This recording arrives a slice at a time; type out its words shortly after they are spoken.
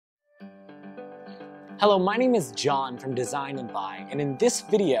Hello, my name is John from DesignNBuy, and in this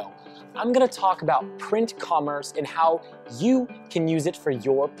video, I'm going to talk about PrintCommerce and how you can use it for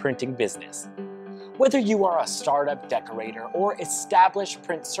your printing business. Whether you are a startup decorator or established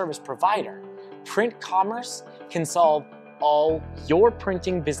print service provider, PrintCommerce can solve all your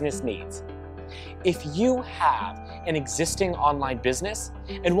printing business needs. If you have an existing online business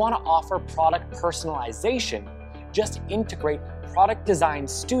and want to offer product personalization, just integrate Product Design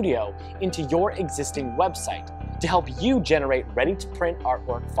Studio into your existing website to help you generate ready-to-print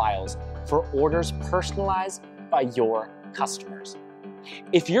artwork files for orders personalized by your customers.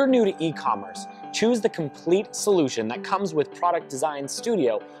 If you're new to e-commerce, choose the complete solution that comes with Product Design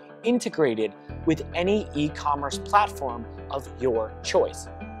Studio integrated with any e-commerce platform of your choice.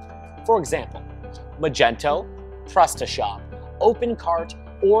 For example, Magento, PrestaShop, OpenCart,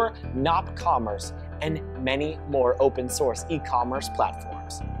 or NopCommerce, and many more open source e-commerce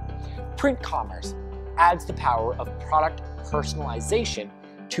platforms. PrintCommerce adds the power of product personalization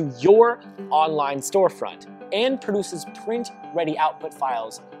to your online storefront and produces print-ready output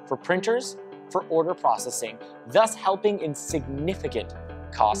files for printers for order processing, thus helping in significant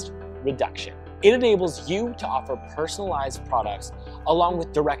cost reduction. It enables you to offer personalized products along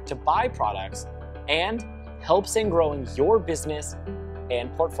with direct-to-buy products and helps in growing your business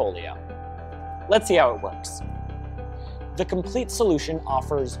and portfolio. Let's see how it works. The complete solution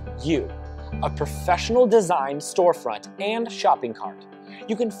offers you a professional design storefront and shopping cart.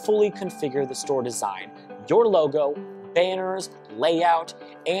 You can fully configure the store design, your logo, banners, layout,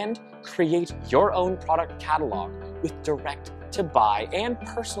 and create your own product catalog with direct-to-buy and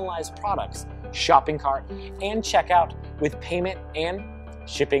personalized products, shopping cart, and checkout with payment and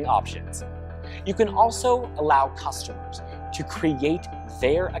shipping options. You can also allow customers to create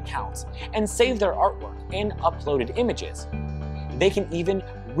their accounts and save their artwork and uploaded images. They can even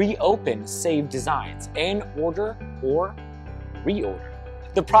reopen saved designs and order or reorder.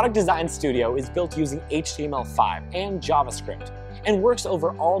 The Product Design Studio is built using HTML5 and JavaScript and works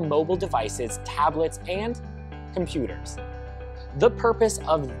over all mobile devices, tablets, and computers. The purpose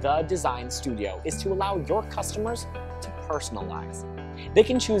of the Design Studio is to allow your customers to personalize. They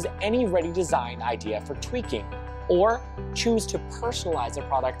can choose any ready design idea for tweaking or choose to personalize a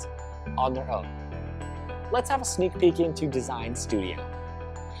product on their own. Let's have a sneak peek into Design Studio.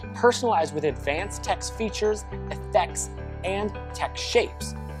 Personalize with advanced text features, effects, and text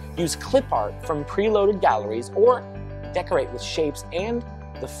shapes. Use clip art from preloaded galleries or decorate with shapes and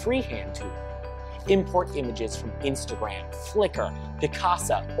the freehand tool. Import images from Instagram, Flickr,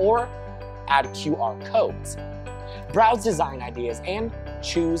 Picasa, or add QR codes. Browse design ideas and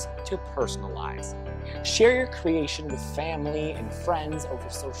choose to personalize. Share your creation with family and friends over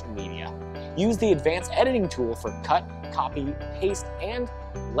social media. Use the advanced editing tool for cut, copy, paste, and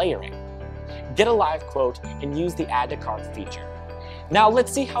layering. Get a live quote and use the Add to Cart feature. Now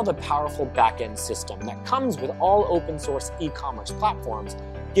let's see how the powerful backend system that comes with all open source e-commerce platforms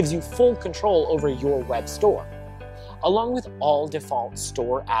gives you full control over your web store. Along with all default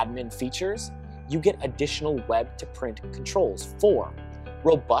store admin features, you get additional web-to-print controls for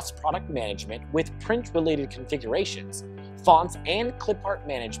robust product management with print-related configurations, fonts and clip art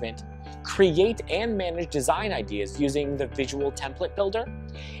management, create and manage design ideas using the Visual Template Builder,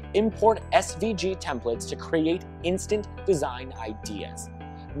 import SVG templates to create instant design ideas,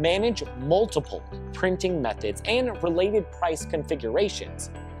 manage multiple printing methods and related price configurations,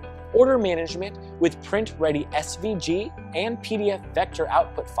 order management with print-ready SVG and PDF vector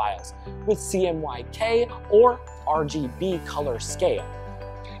output files with CMYK or RGB color scale.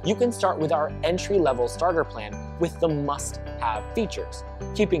 You can start with our entry-level starter plan with the must-have features,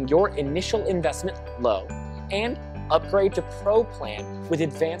 keeping your initial investment low, and upgrade to Pro plan with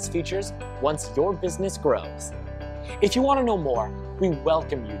advanced features once your business grows. If you want to know more, we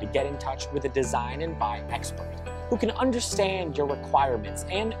welcome you to get in touch with a DesignNBuy expert who can understand your requirements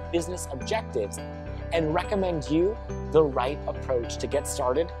and business objectives and recommend you the right approach to get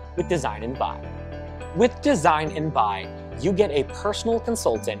started with DesignNBuy. With DesignNBuy, you get a personal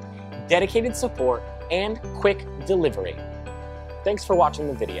consultant, dedicated support, and quick delivery. Thanks for watching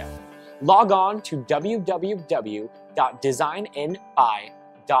the video. Log on to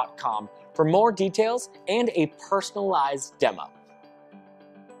www.designnbuy.com for more details and a personalized demo.